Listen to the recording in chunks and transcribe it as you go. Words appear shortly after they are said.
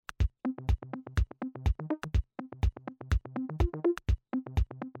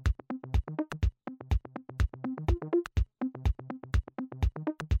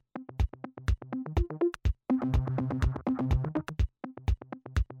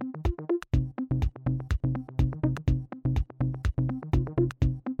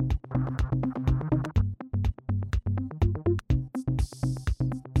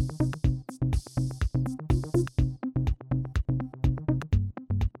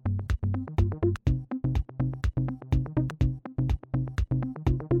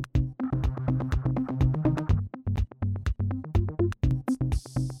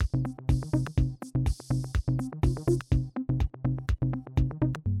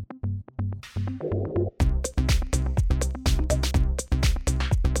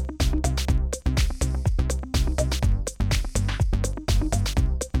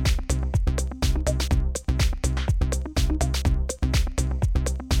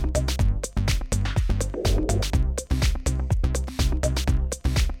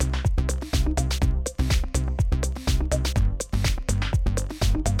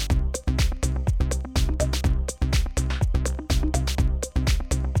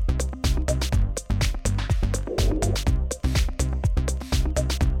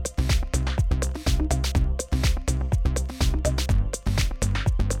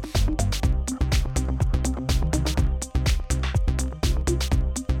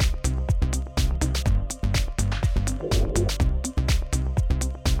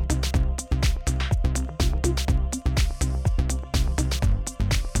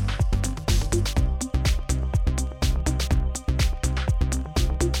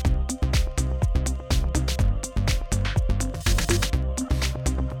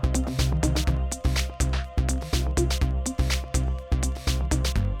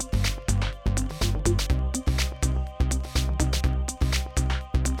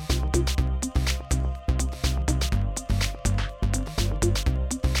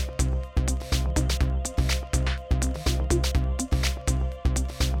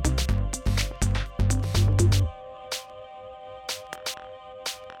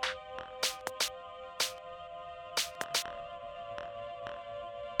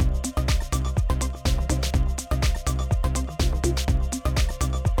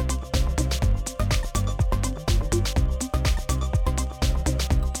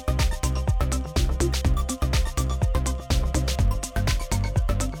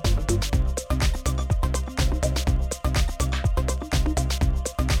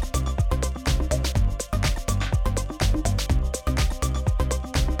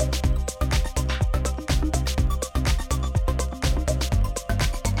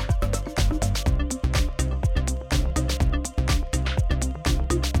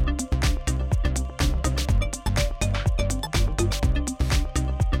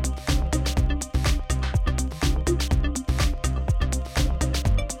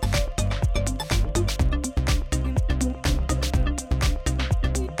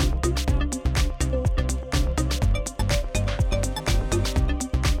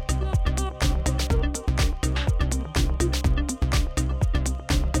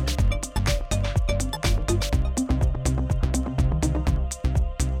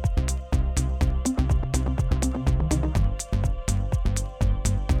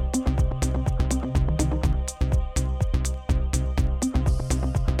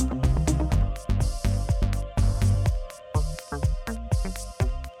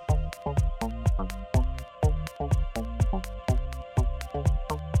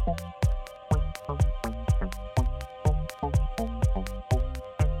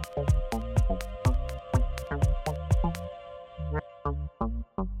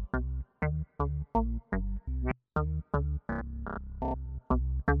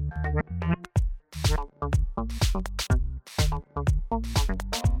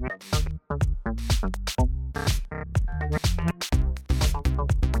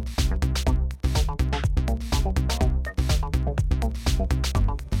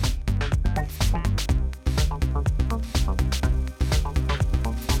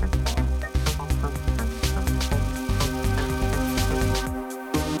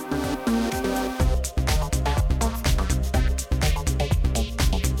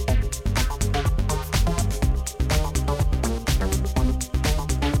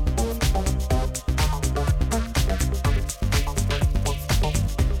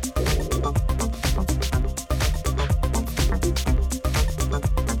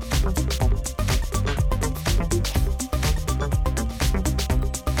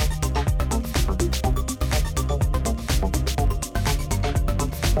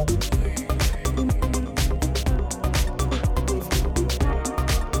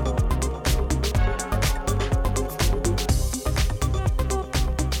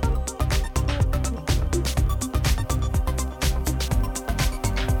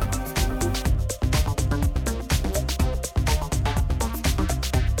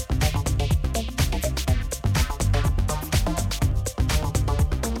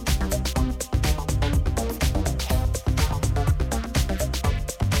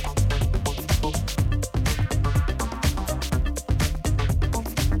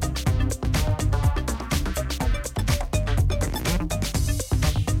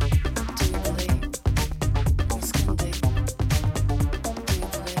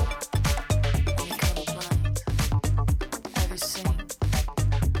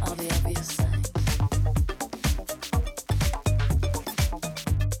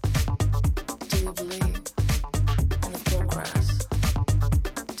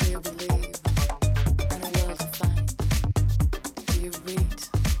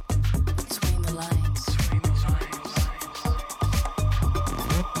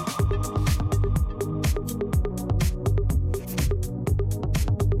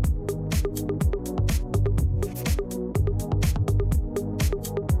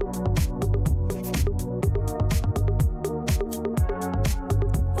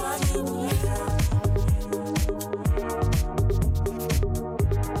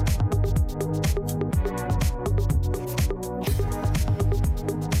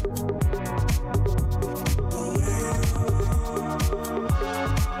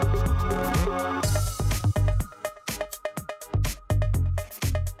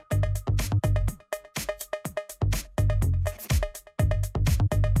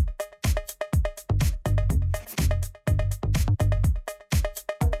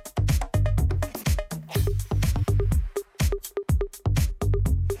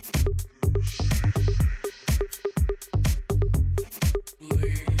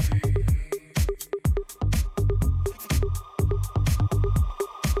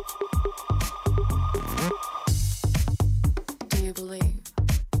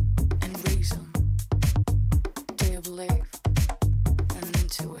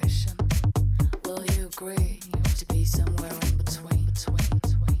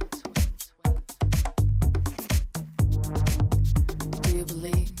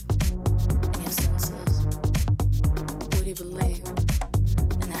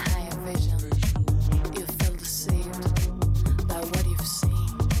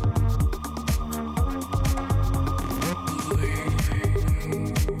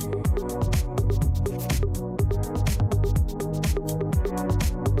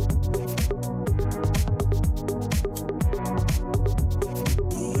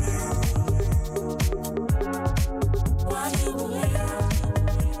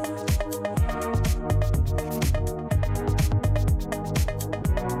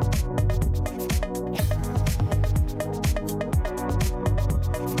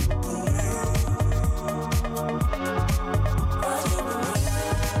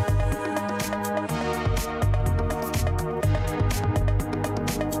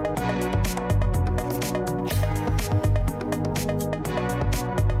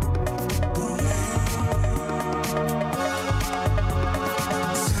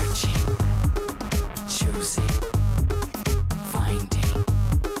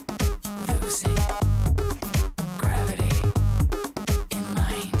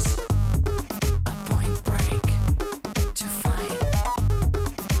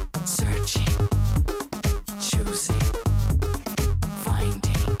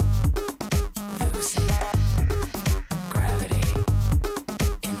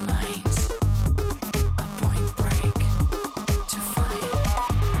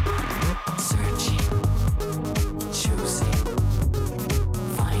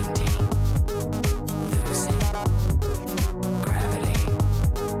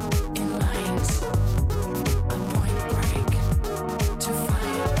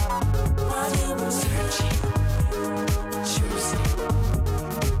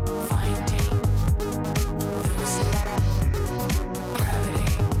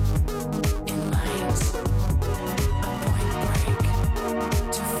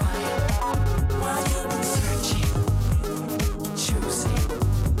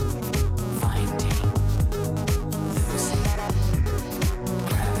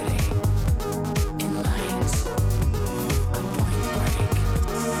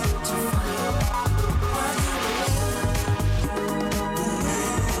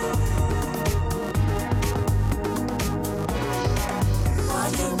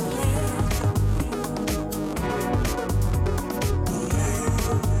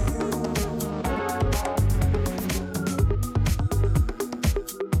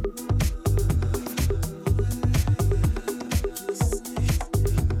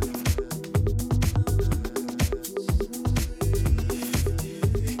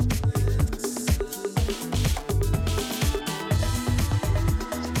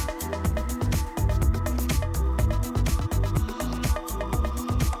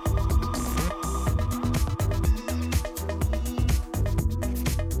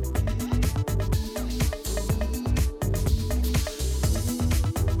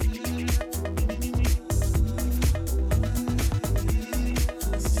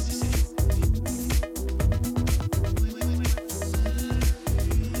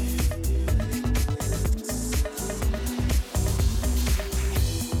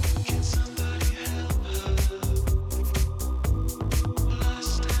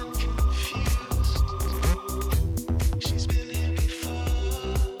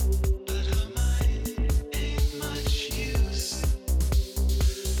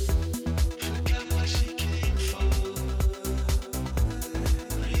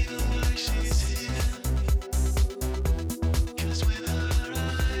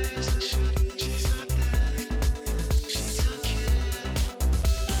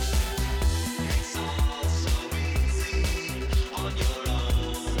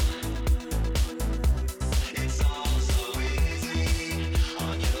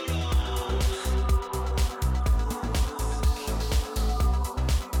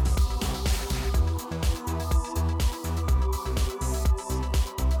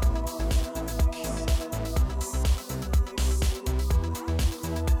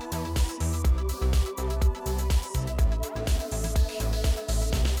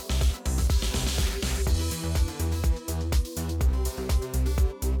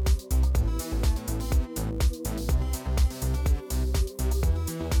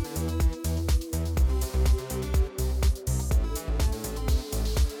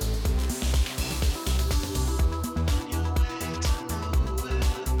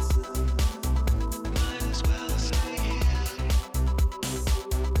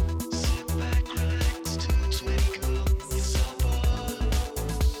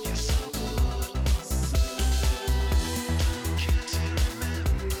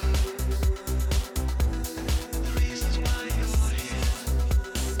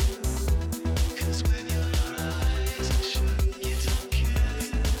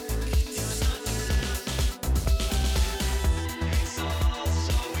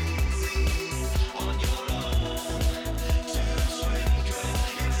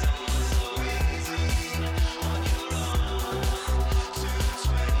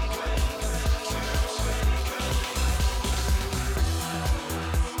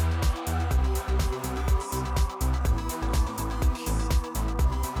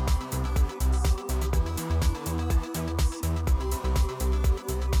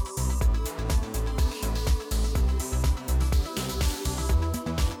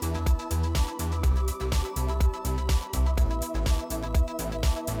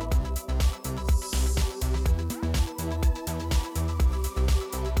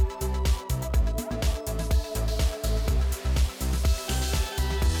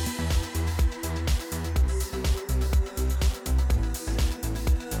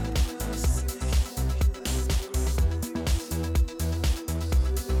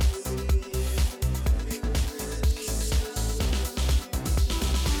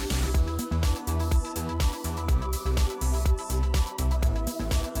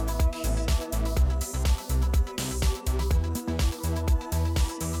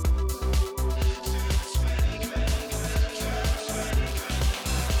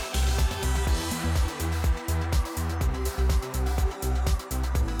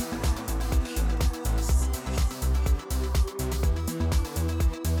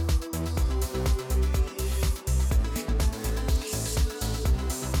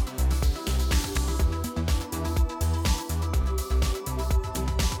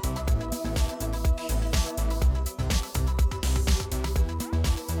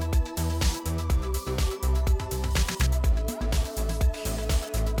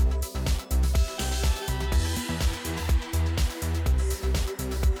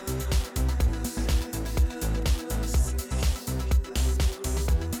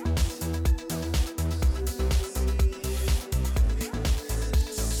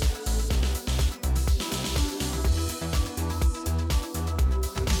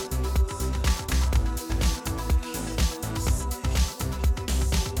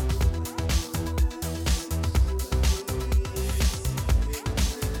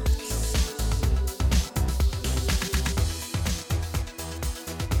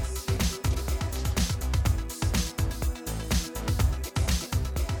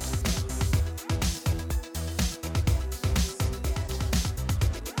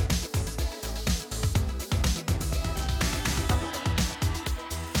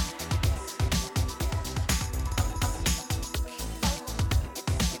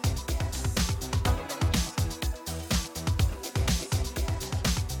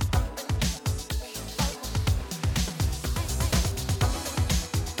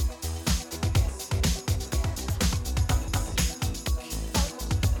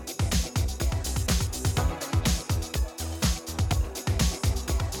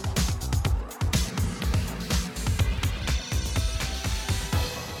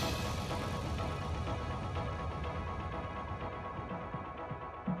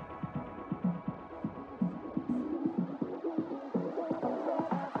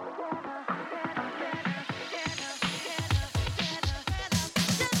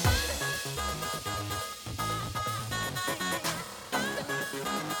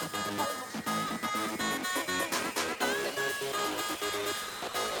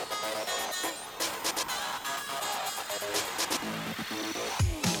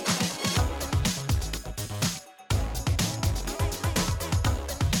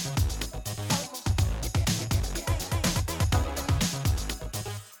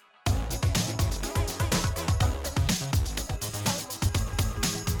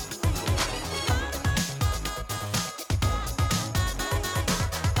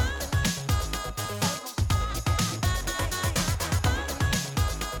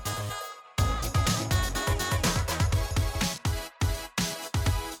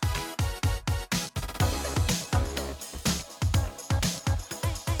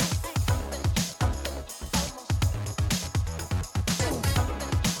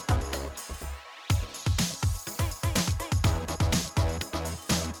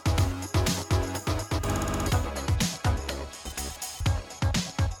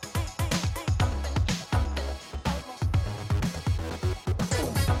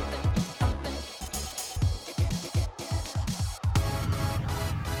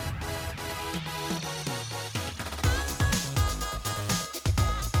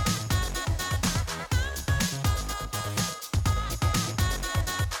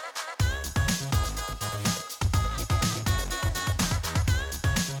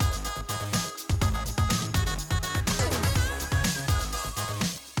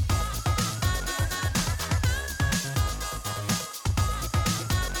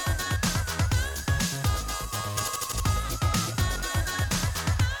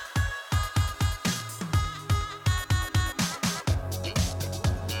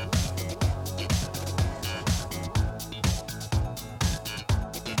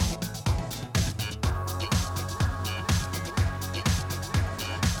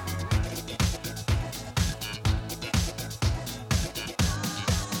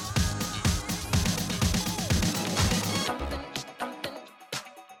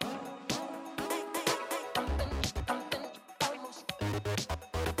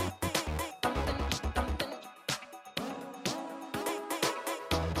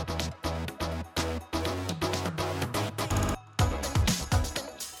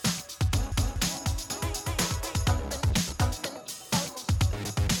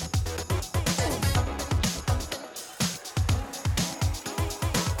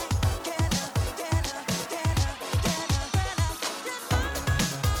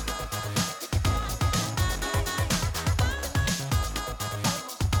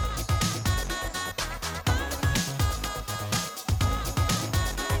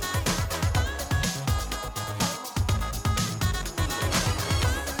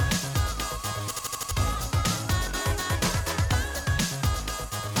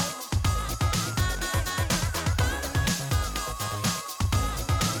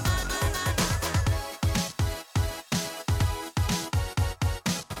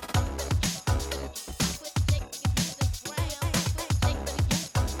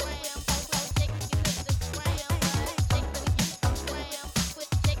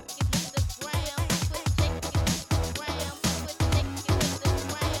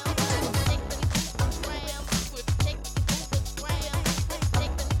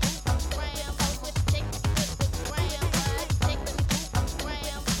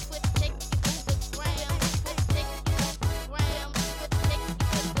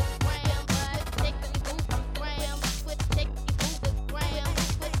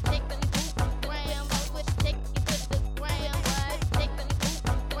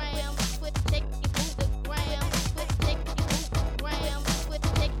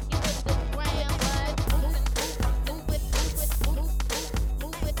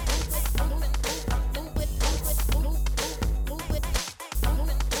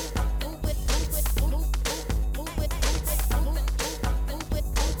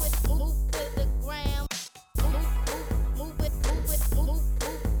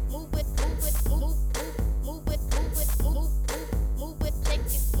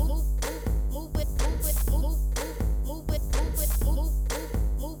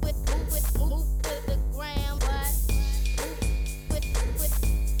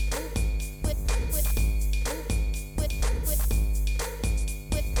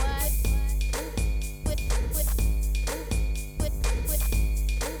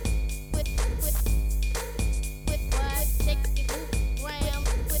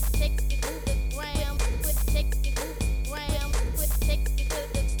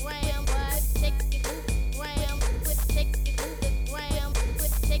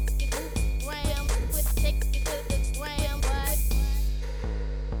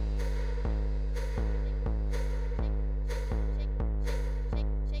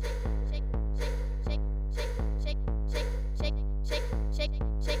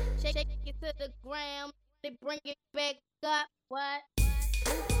they bring it back up. What?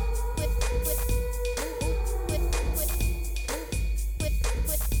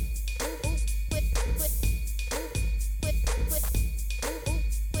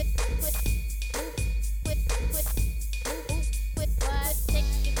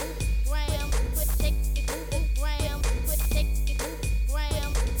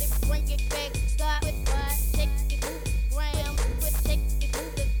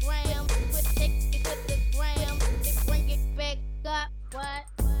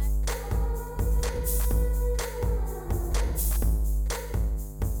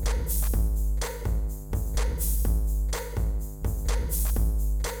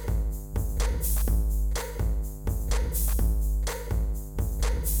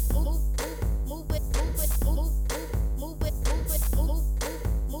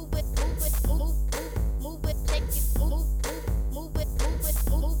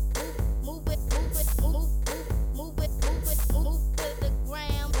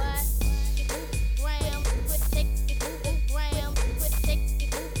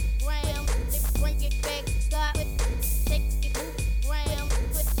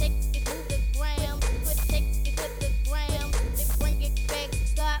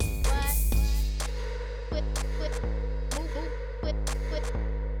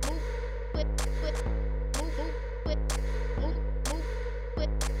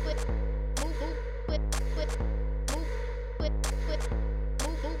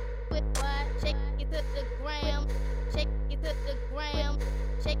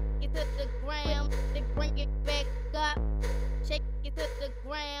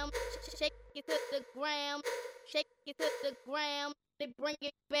 Shake it to the gram, shake it to the gram, they bring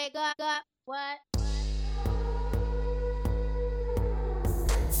it back up. What?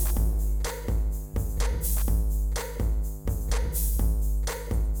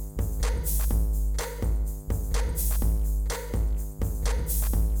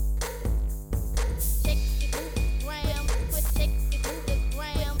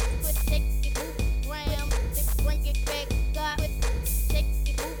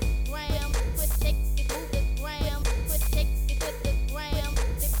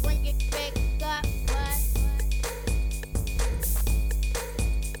 Bring it back up.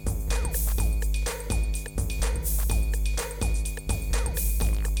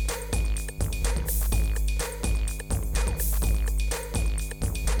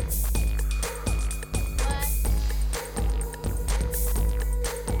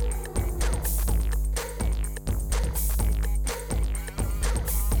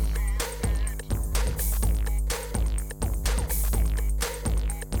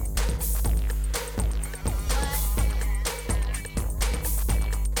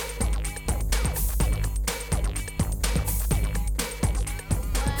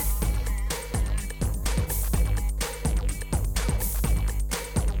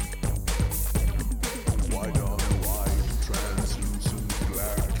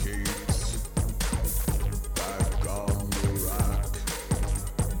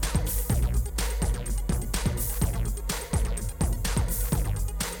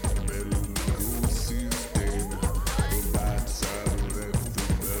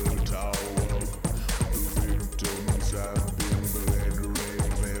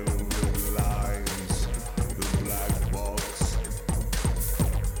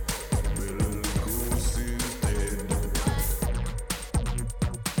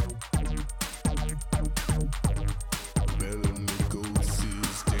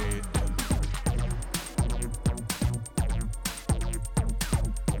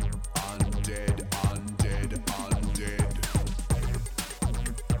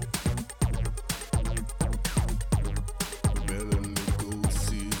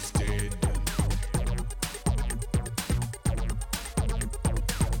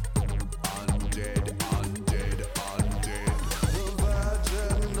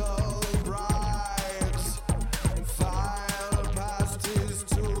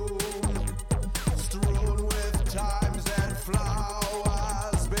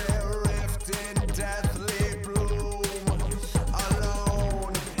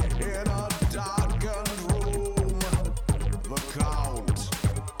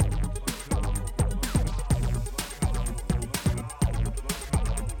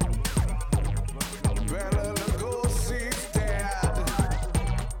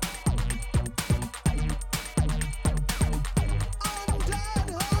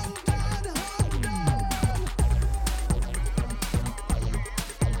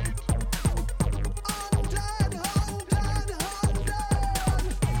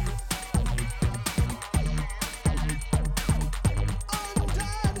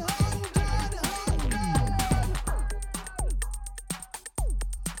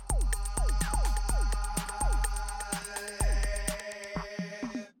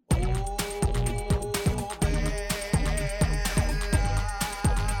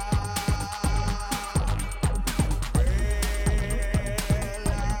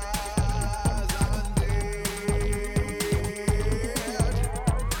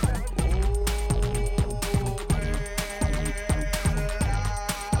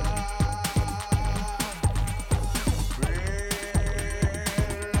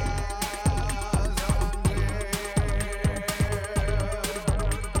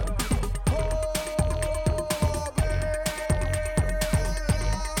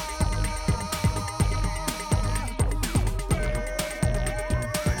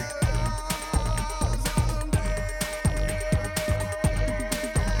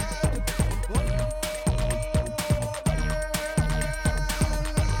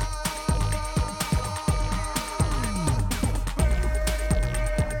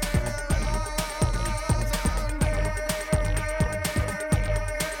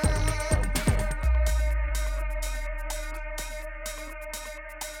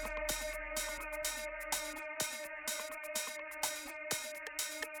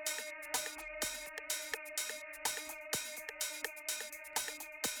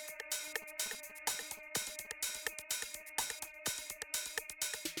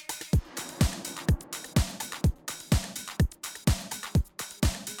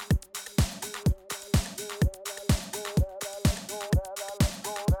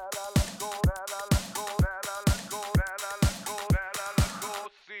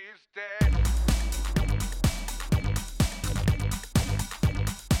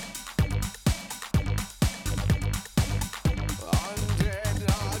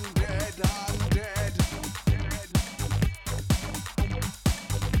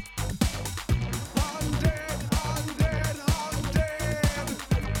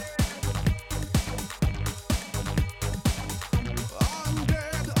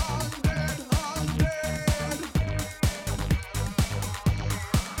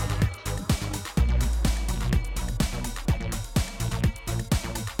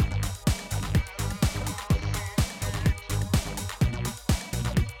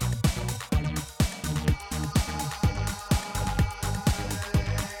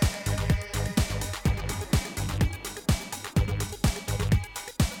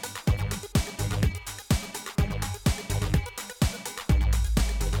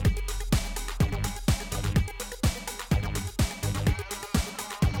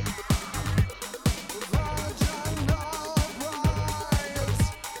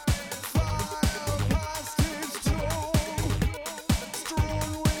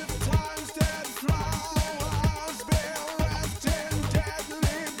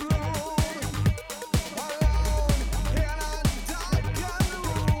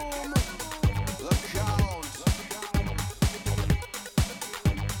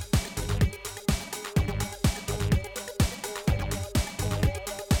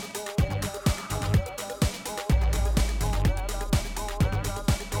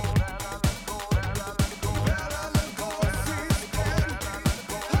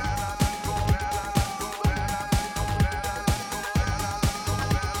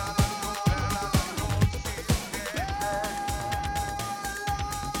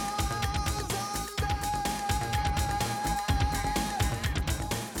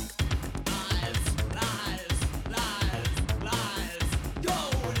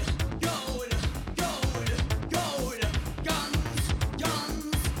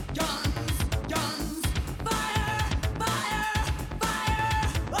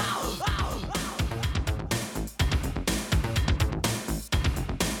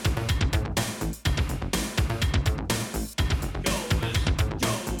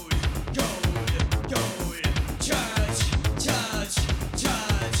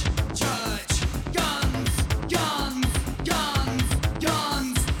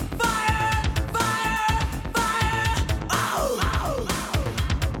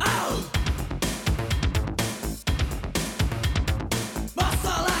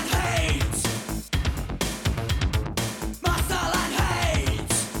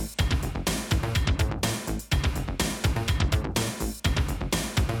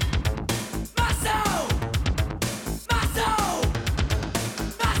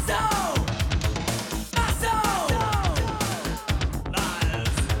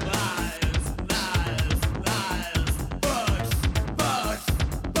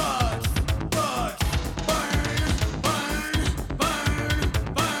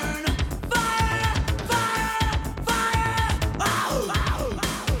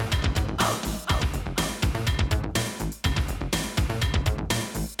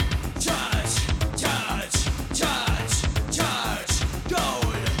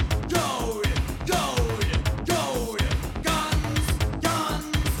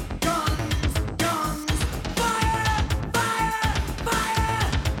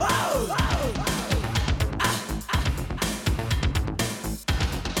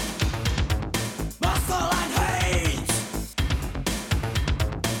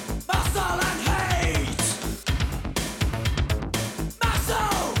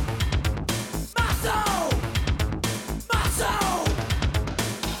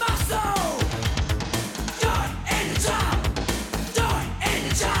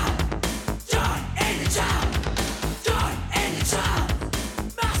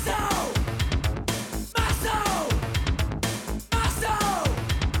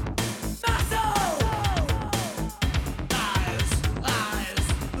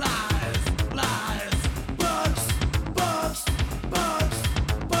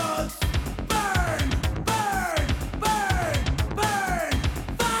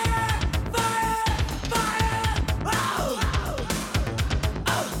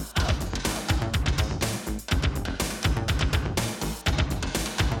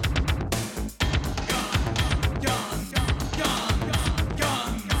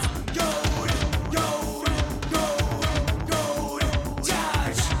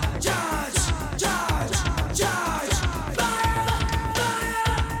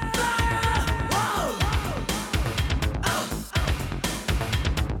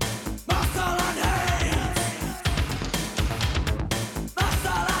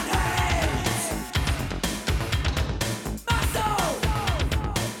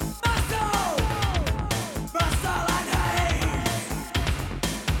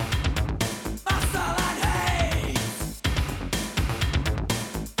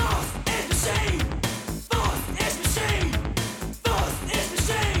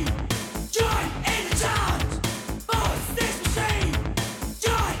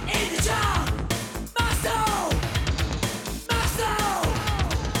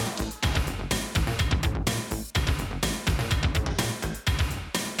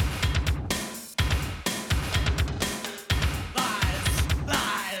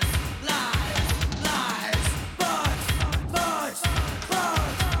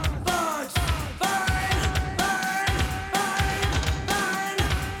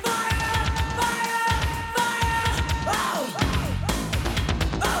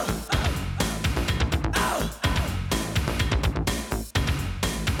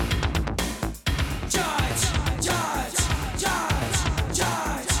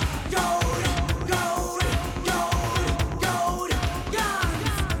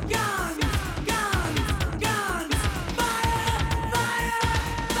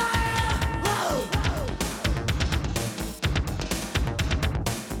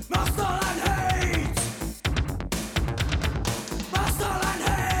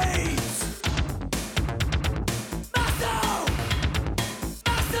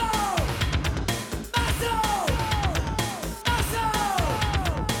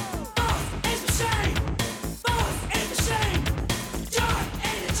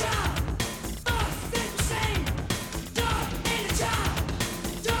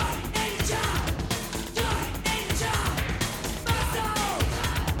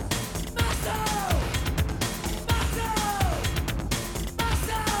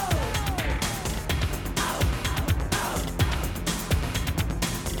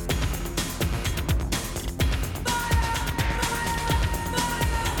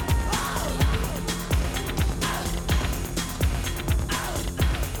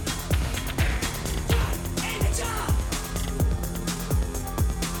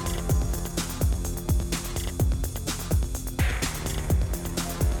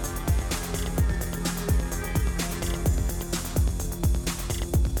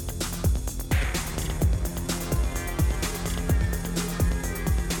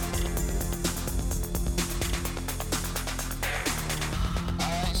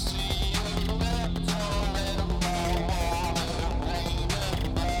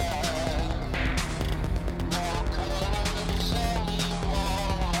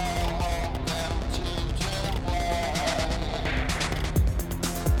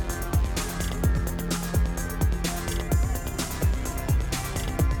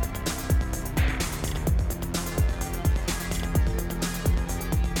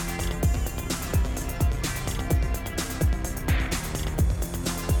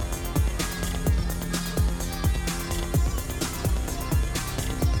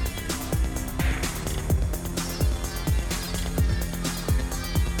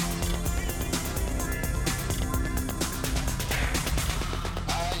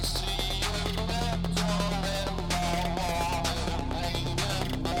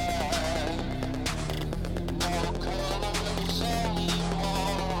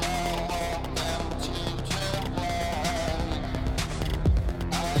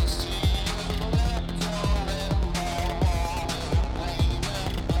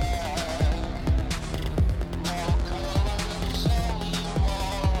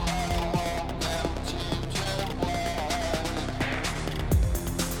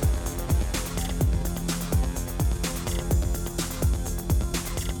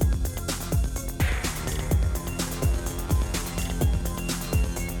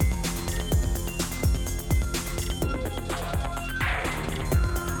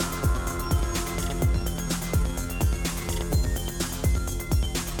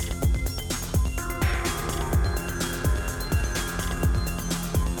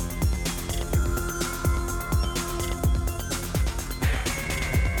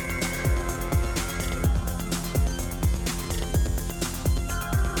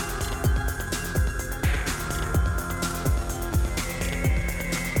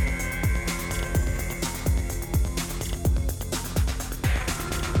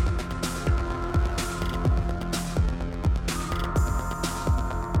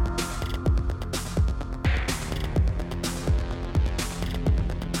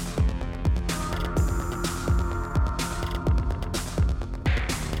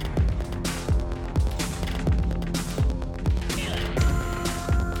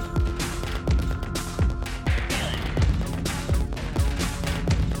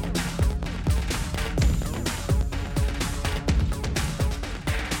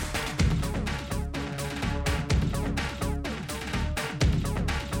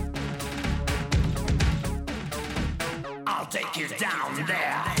 I'll take you down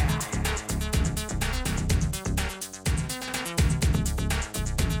there.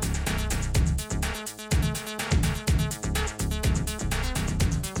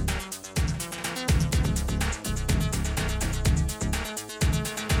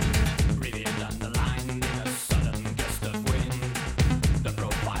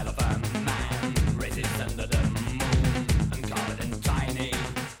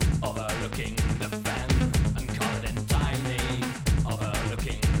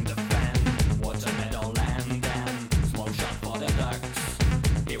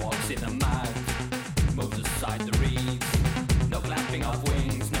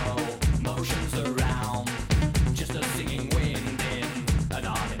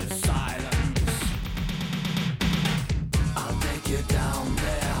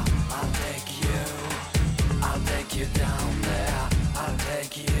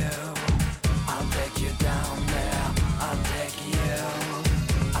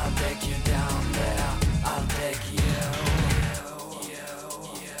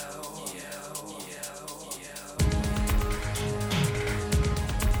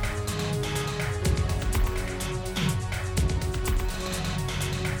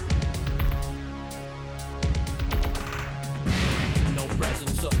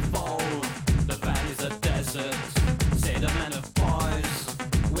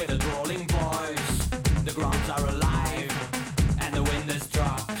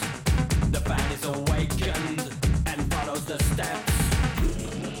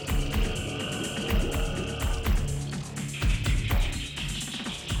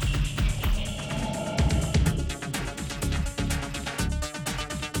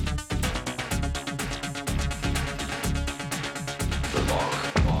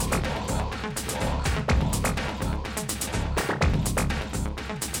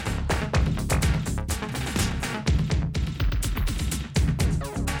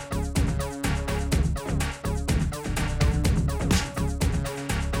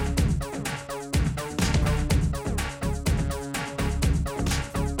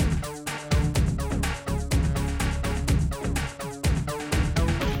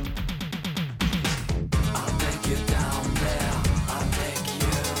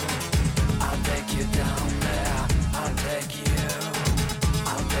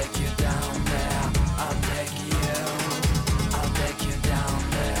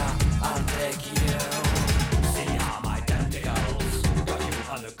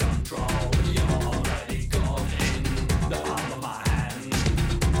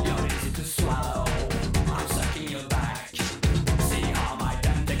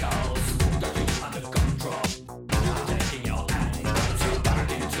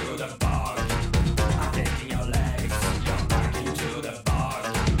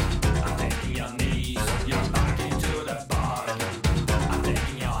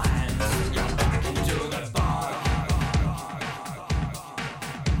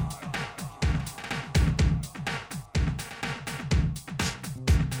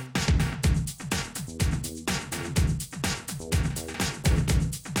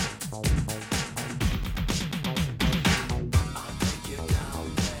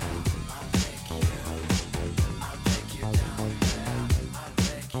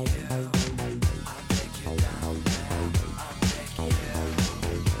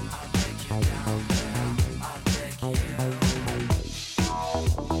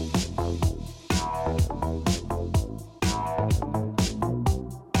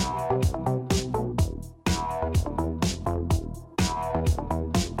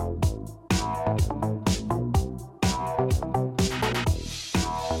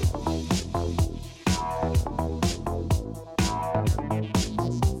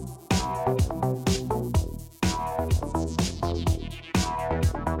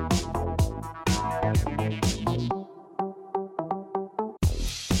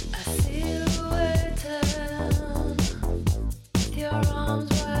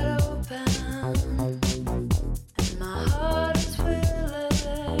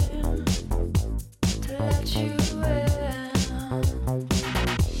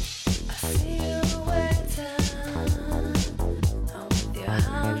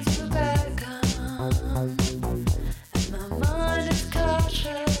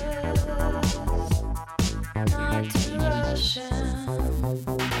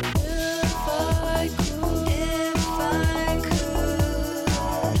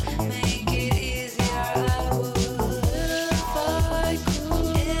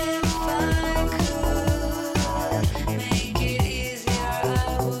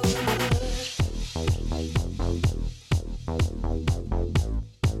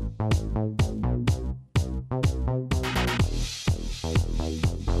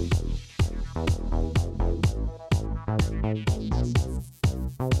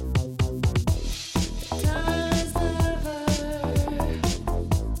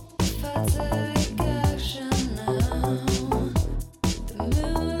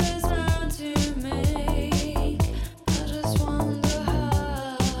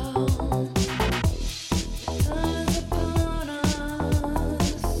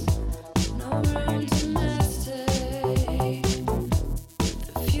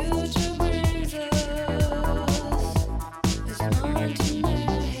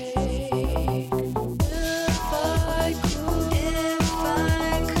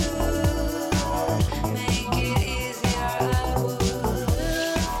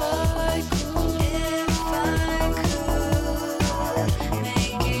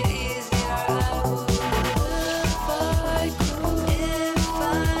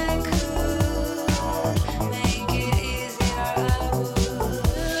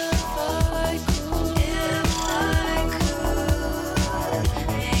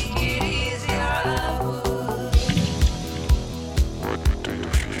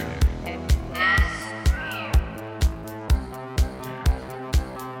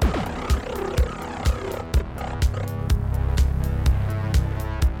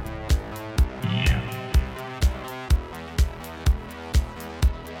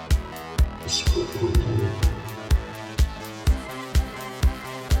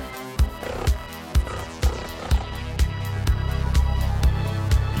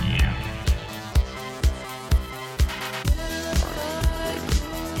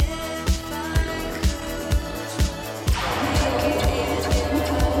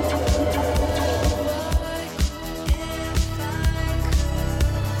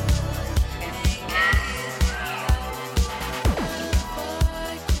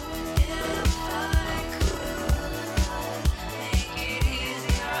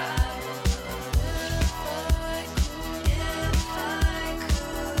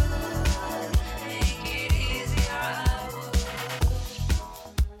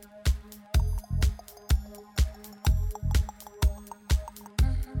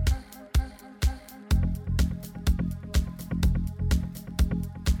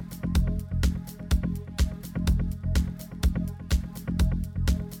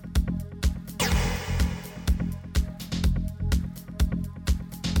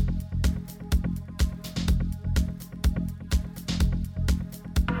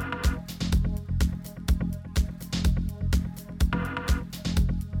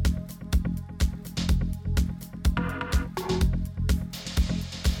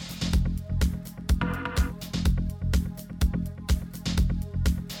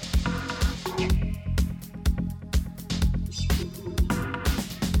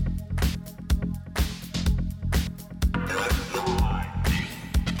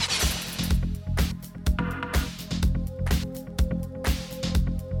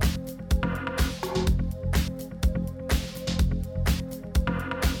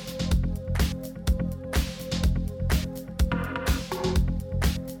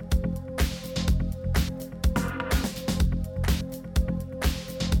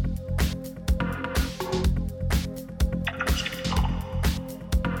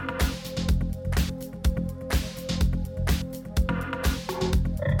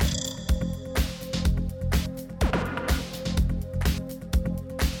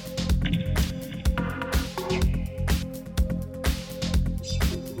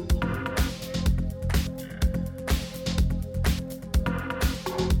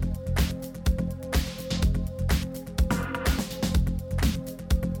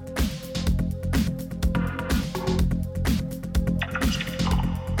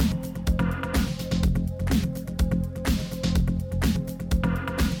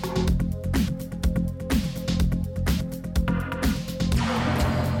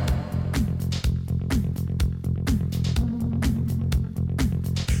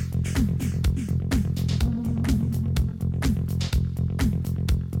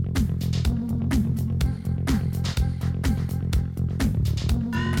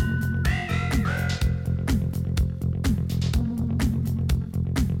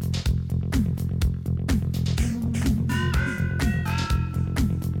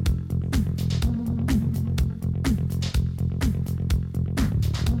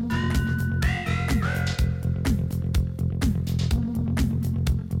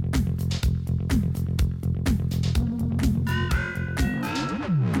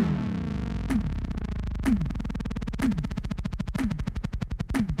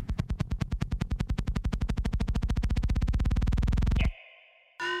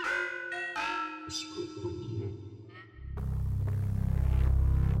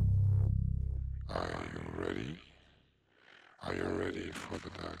 Are you ready for the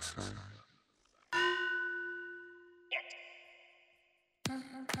dark side?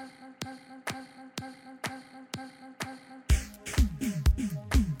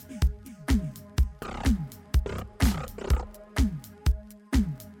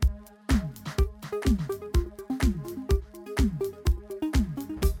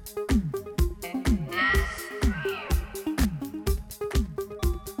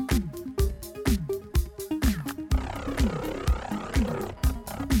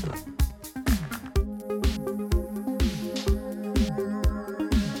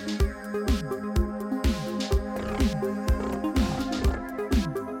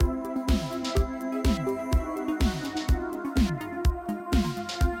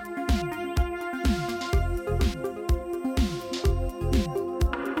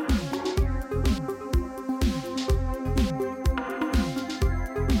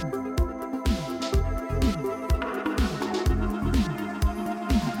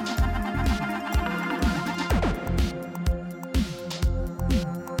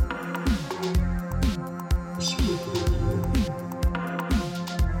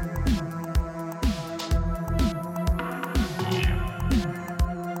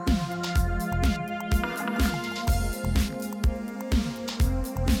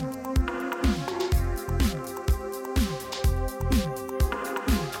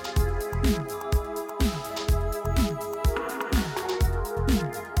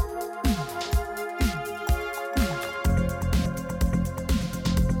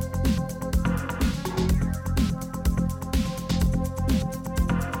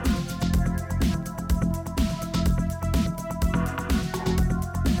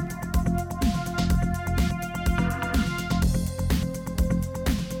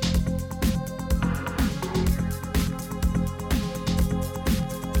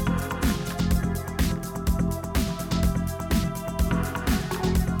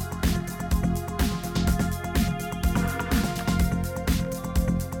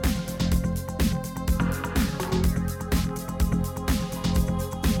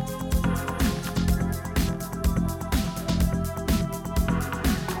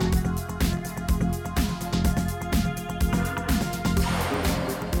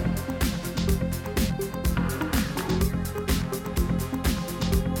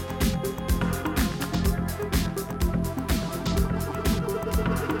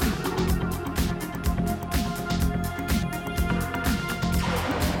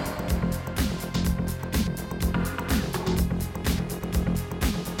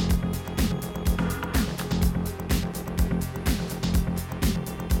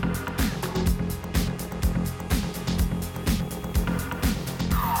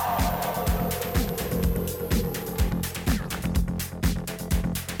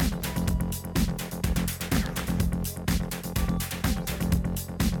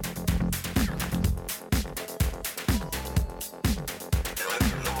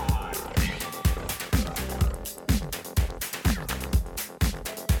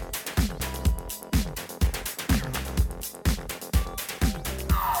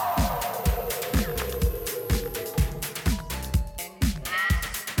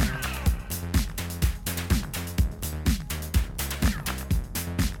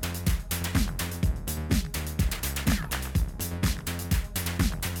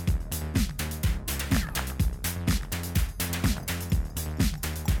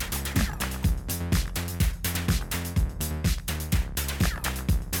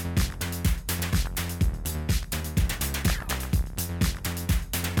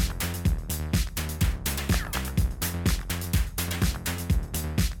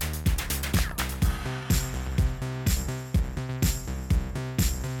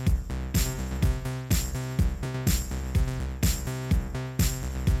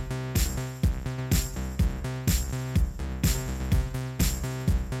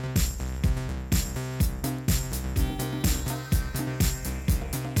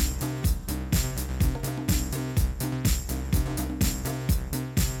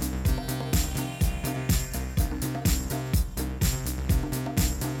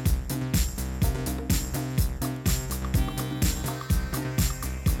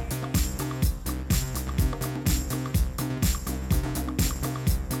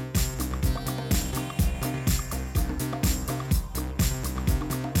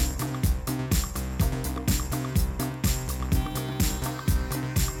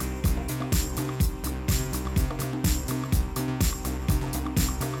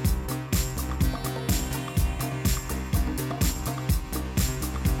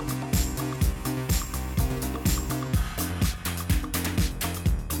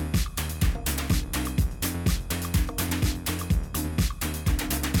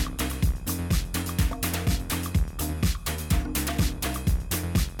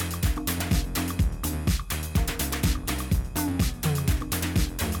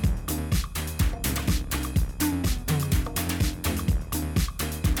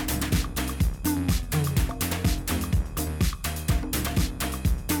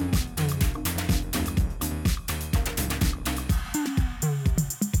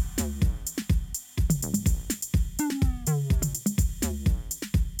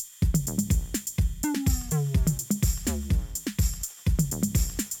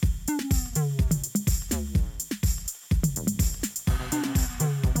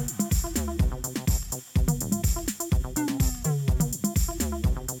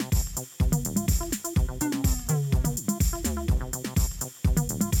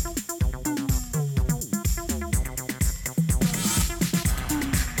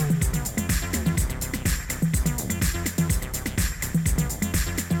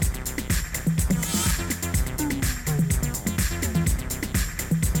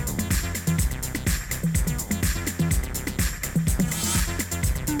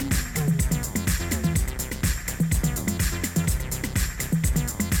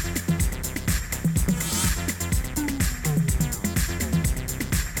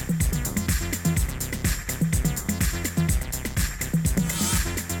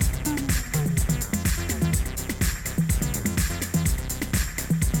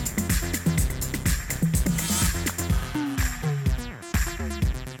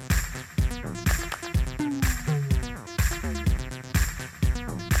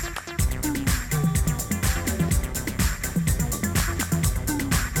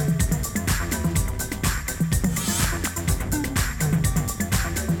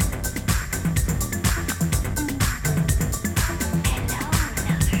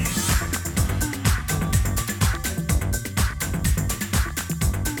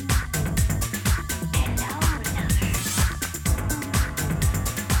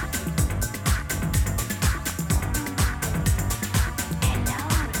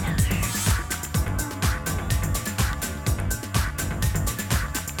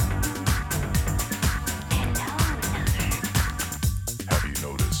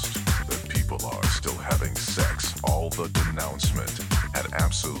 the denouncement had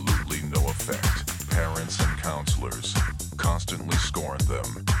absolutely no effect. Parents and counselors constantly scorn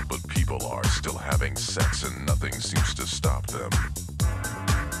them, but people are still having sex and nothing seems to stop them.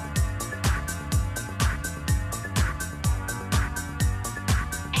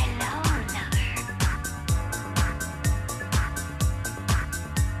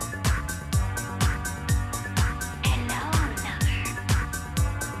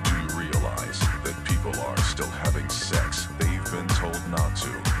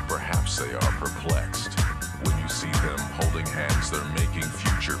 They are perplexed. When you see them holding hands, they're making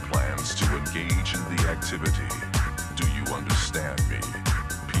future plans to engage in the activity. Do you understand me?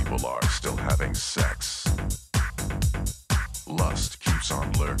 People are still having sex. Lust keeps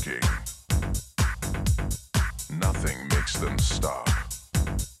on lurking. Nothing makes them stop.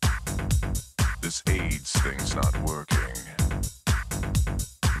 This AIDS thing's not working.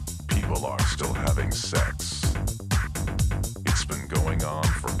 People are still having sex. It's been going on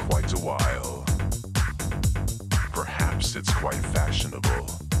for quite a while. Perhaps it's quite fashionable.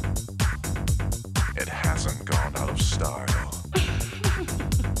 It hasn't gone out of style.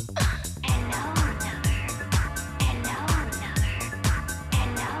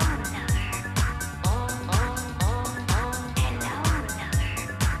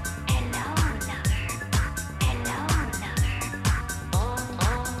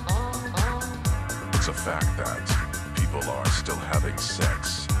 It's a fact that people are still having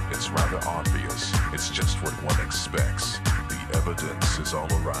sex. It's rather obvious, it's just what one expects. The evidence is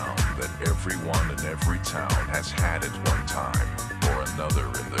all around that everyone in every town has had it one time or another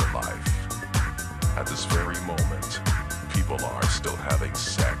in their life. At this very moment, people are still having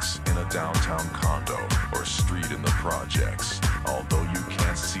sex in a downtown condo or street in the projects. Although you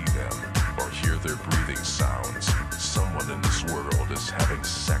can't see them or hear their breathing sounds, someone in this world is having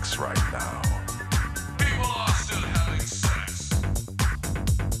sex right now. People are still having sex.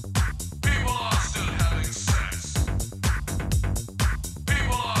 People are still having sex.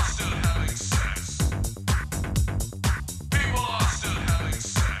 People are still having sex. People are still having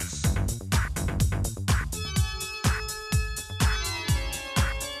sex.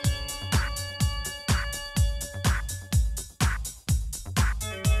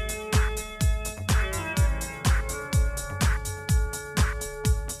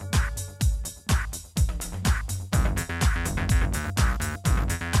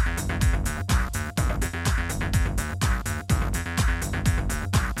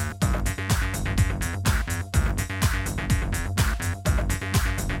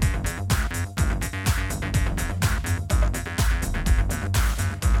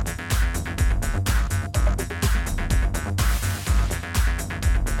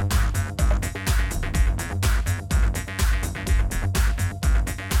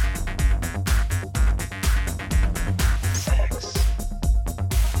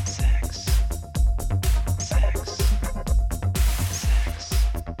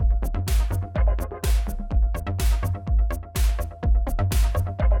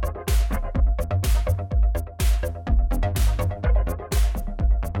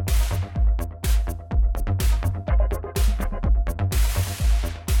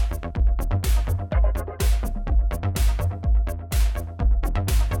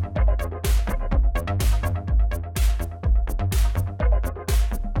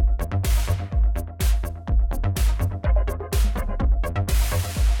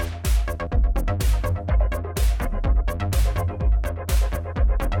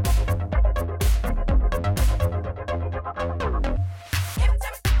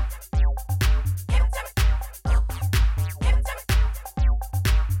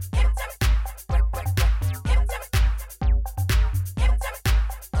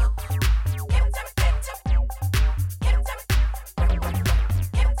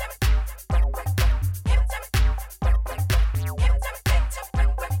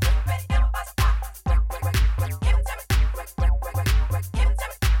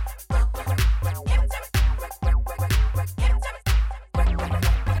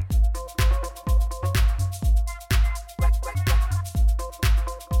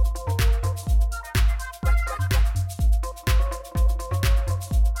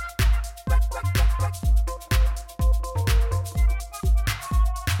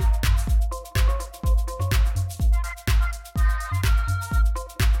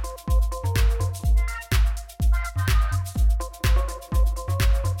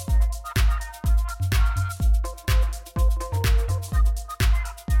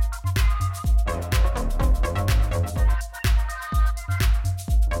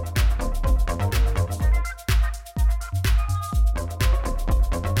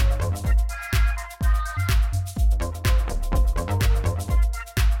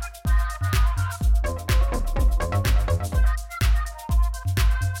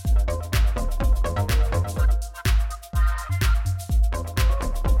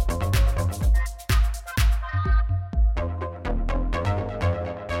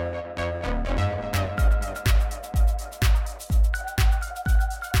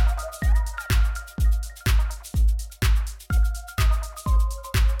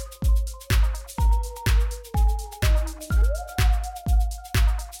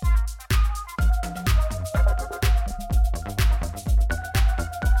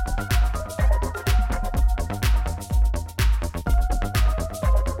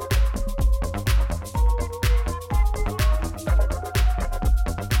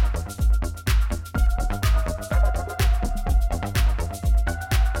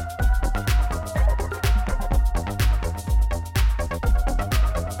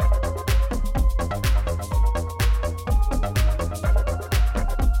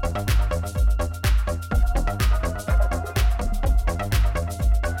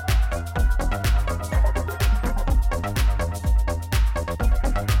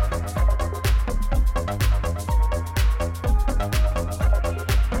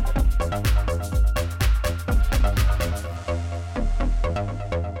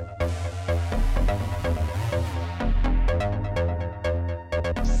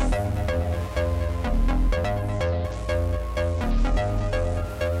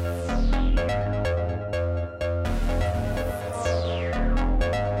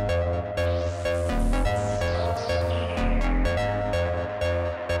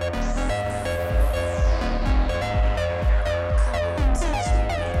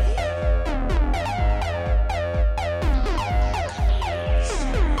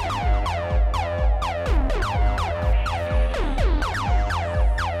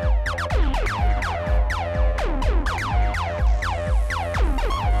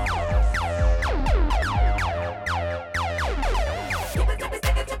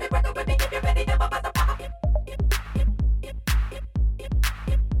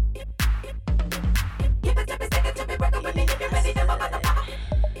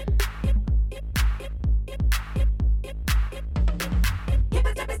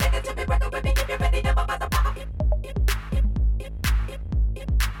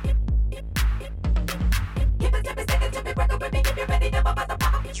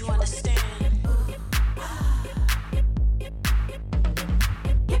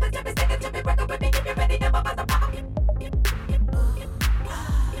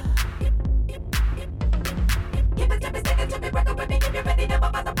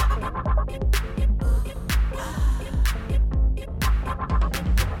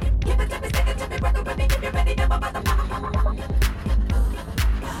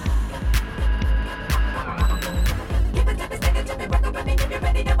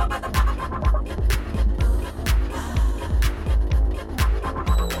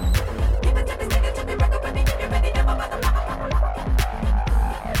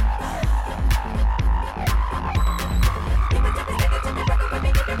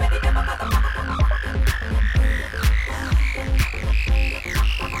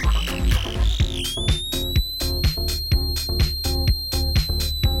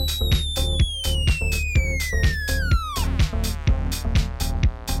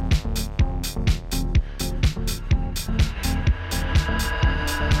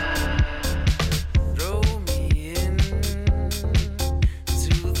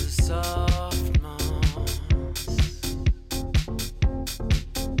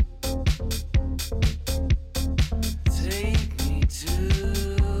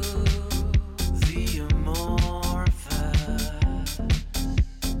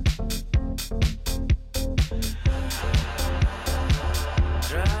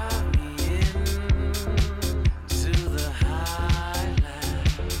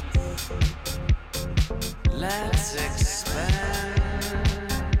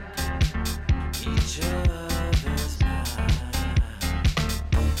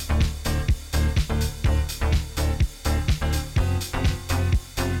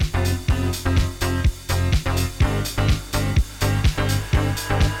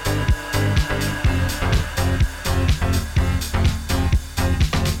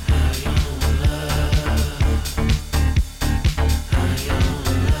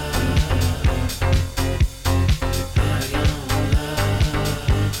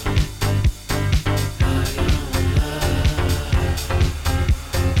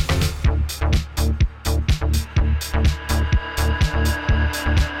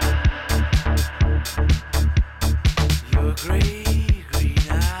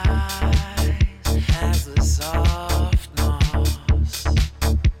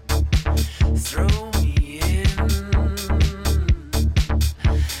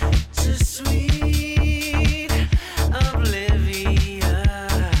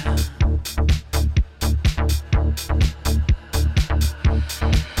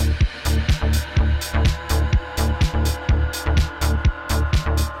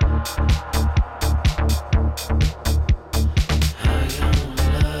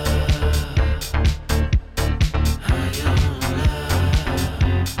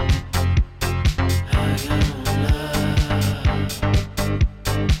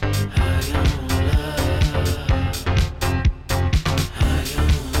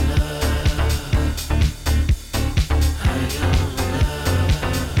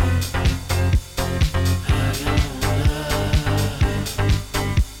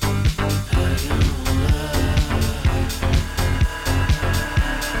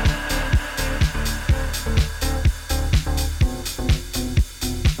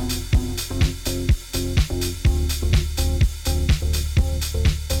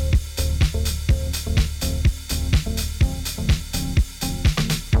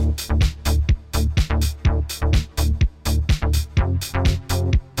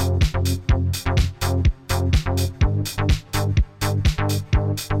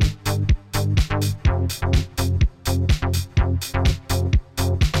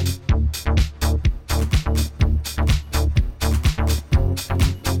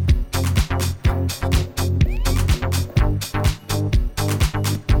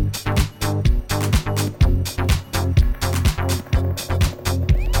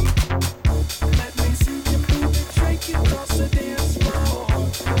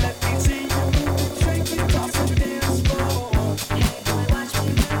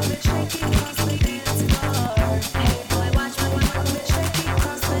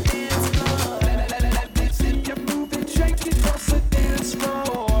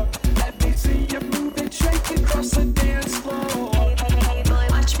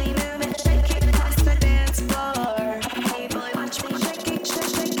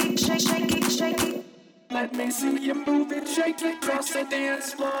 Let me see you move it, shake it, cross the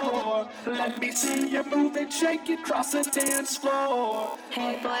dance floor. Let me see you move it, shake it, cross the dance floor.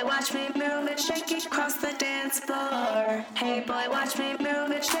 Hey boy, watch me move it, shake it, cross the dance floor. Hey boy, watch me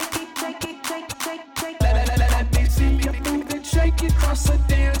move it, shake it, shake it, shake it, shake it, shake it. Let me see you move it, shake it, cross the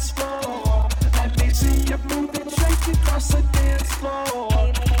dance floor. Let me see you move it, shake it, cross the dance floor.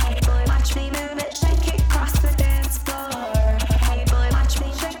 Hey boy, watch me move it, shake it, cross the dance floor. Hey boy, watch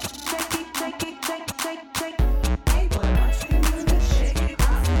me shake it, shake it, shake it, shake it, shake it, shake it. Hey boy, watch me move it, shake it,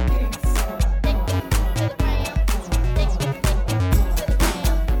 cross the dance floor. Hey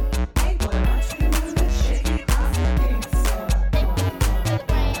boy, watch me move it, shake it, cross the dance floor. Hey boy, watch me move it, shake it,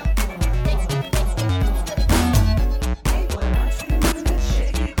 cross the dance floor. Hey boy, watch me move it,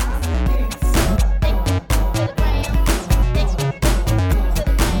 shake it, cross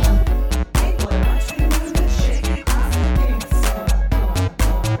the dance floor.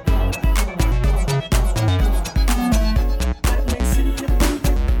 Let me see you move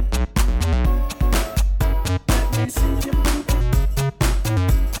it. Let me see you move it.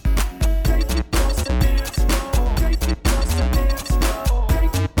 Shake it, cross the dance floor. Shake it, cross the dance floor.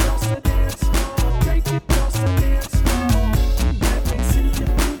 Shake it, cross the dance floor. Shake it, cross the dance floor. Let me see you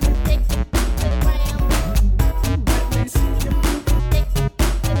move it. Let me see you move it. Shake it,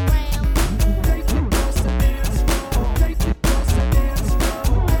 cross the dance floor. Shake it, cross the dance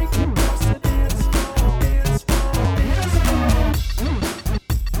floor. Shake it, cross the dance floor. Dance floor.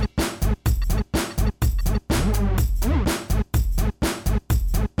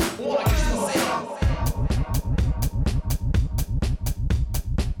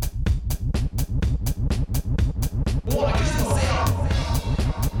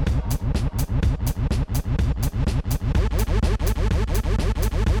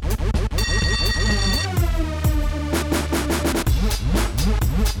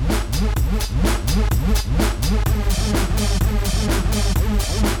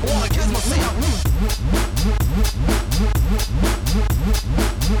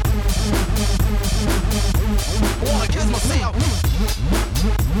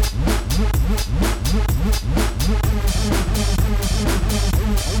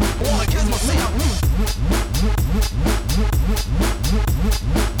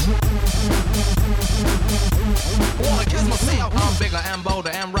 I'm bigger and bolder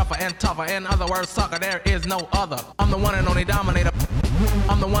and rougher and tougher. In other words, sucker, there is no other. I'm the one and only dominator.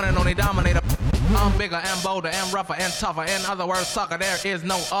 I'm the one and only dominator. I'm bigger and bolder and rougher and tougher. In other words, sucker, there is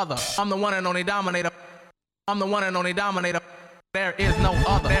no other. I'm the one and only dominator. I'm the one and only dominator. There is no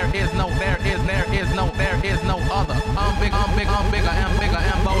other. There is no other. I'm bigger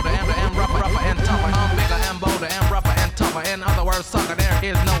and bolder and rougher and tougher. I'm bigger and bolder and rougher and tougher. In other words, sucker, there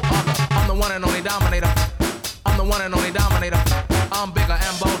is no other. I'm the one and only dominator. I'm the one and only dominator. I'm bigger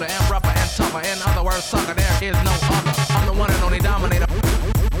and bolder and rougher and tougher. In other words, sucker, there is no other. I'm the one and only dominator.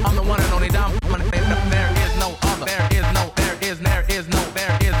 I'm the one and only dominator. There is no other. There is no other.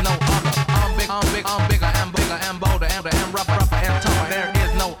 I'm bigger and bolder and rougher and tougher. There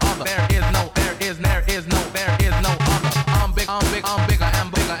is no other. There is no other. I'm bigger and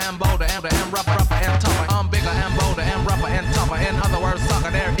bolder and rougher and tougher. I'm bigger and bolder and rougher and tougher. In other words,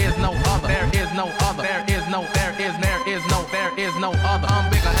 sucker, there is no other. There is no other. There is no other. I'm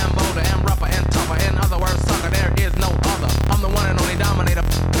bigger and bolder and rougher and tougher. In other words, sucker, there is no other. I'm the one and only dominator.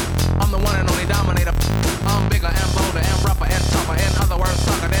 I'm the one and only dominator. I'm bigger and bolder and rougher and tougher. In other words,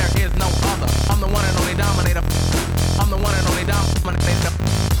 sucker, there is no other. I'm the one and only dominator. I'm the one and only dominator.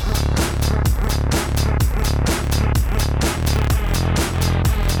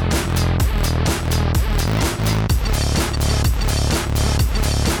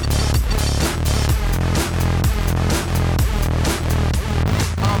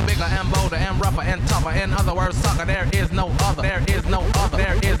 I'm bigger and bolder and rougher and tougher. In other words, sucker, there is no other. There is no other.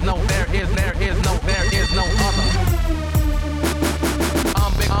 There is no other.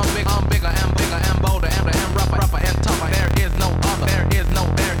 I'm bigger and bolder and rougher and tougher. There is no other. There is no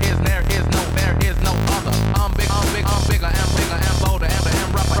other. I'm bigger and bolder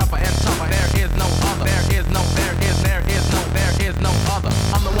and rougher and tougher. There is no other. There is no other.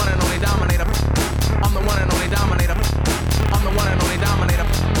 I'm the one and only dominator. I'm the one and only dominator. I'm the one and only dominator.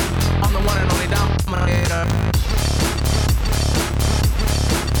 I'm the one and only dominator.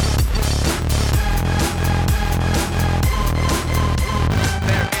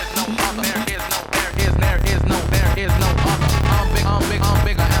 There is no other.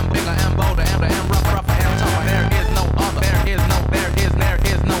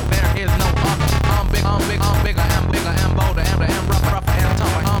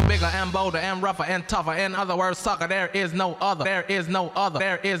 rougher and tougher. In other words, sucker, there is no other. There is no other.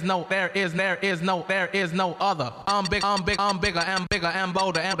 There is no other. I'm bigger and bigger and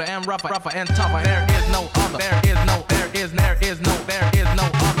bolder and rougher and tougher. There is no other. There is no other.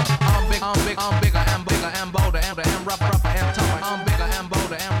 I'm bigger and bolder and rougher and tougher. I'm bigger and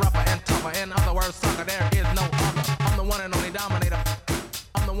bolder and rougher and tougher. In other words, sucker, there is no other. I'm the one and only dominator.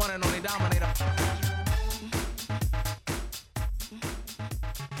 I'm the one and only dominator.